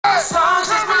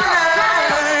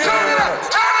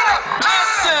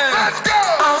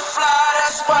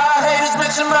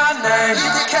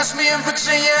catch me in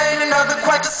Virginia, ain't another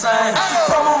quite the same.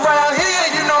 From around here,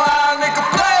 you know how a nigga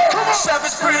play. Chef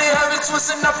is pretty heavy,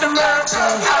 twisting up the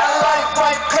mountain. I like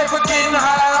white paper, getting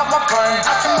high out my brain.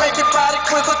 I can make your body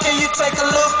quicker, can you take a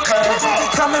look?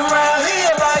 Coming around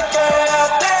here like girl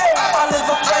out there. I live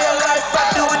a player life, I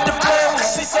do it the plan.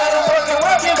 She said I'm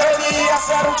working, baby. I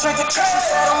said I'm tricking. She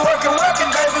said I'm working,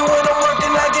 baby. When I'm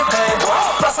working, I get paid.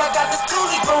 Plus I got this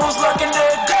Tuesday crews lurking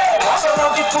every day. So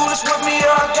don't get foolish with me,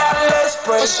 or I gotta let it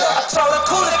spray. I told her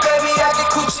cool it, baby. I get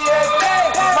coochie every day.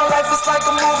 My life is like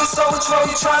a movie, so which role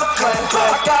you tryna play?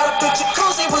 I got a big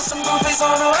jacuzzi with some movies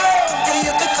on the way. Yeah,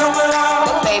 you can come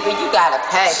around. But baby, you gotta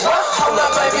pay. Hold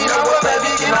up, baby, know what, baby?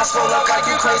 Can I scroll up like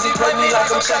you crazy? Play me like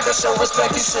I'm checker, show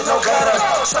respect, you should know better.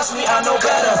 Trust me, I know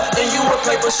better. And you a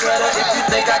paper shredder. If you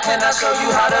think I cannot show you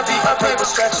how to be a paper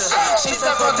stretcher. She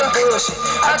said fuck the bullshit,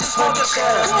 I just want the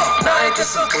cheddar. Now ain't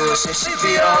this some bullshit, she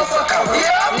be on for hours.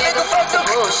 Yeah, Nigga, fuck the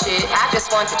bullshit. I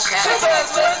just want to chat. she said,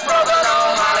 let's brother,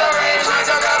 don't holler at me.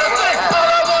 I gotta think, all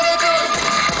I wanna do is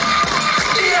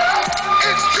yeah,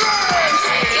 it's time.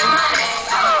 Take your money.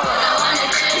 What I wanna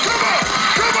do.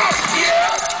 Come on,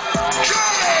 yeah,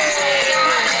 try it. Take your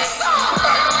money.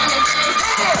 What I wanna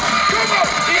do. Come on,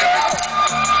 yeah,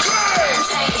 try it.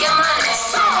 Take your money.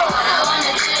 What I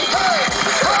wanna do.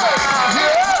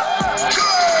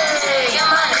 Take your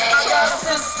money. I got a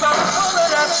system full of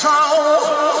that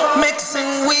tron,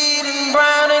 mixing weed and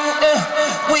brown and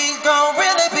we gon'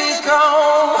 really be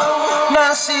gone.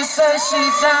 Now she says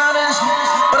she's down and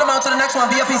but I'm on to the next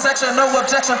one. VIP section, no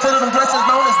objection. Full of them blessings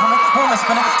known as woman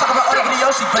spinning. Talk about all the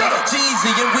videos she been.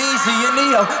 Jeezy and Weezy and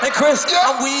Neo and Chris.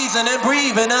 I'm wheezing and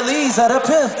breathing and Lee's at a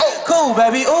pimp. Cool,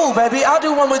 baby, ooh, baby, I'll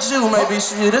do one with you, maybe.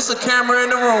 Shit, it's a camera in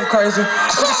the room, crazy.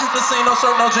 We can shoot the scene, no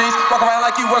shirt, no jeans. Walk around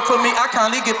like you work for me. I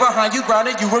kindly get behind you,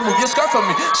 grounded, you remove your skirt from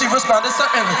me. She responded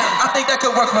certainly. I think that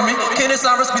could work for me. Can't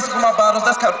sign receipts for my bottles,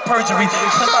 that's kind of perjury.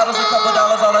 10 bottles, a couple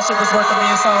dollars, all that shit was worth to me.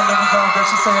 It's on, then we gon' get.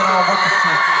 She saying I don't work for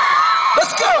free.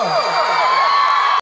 Let's go!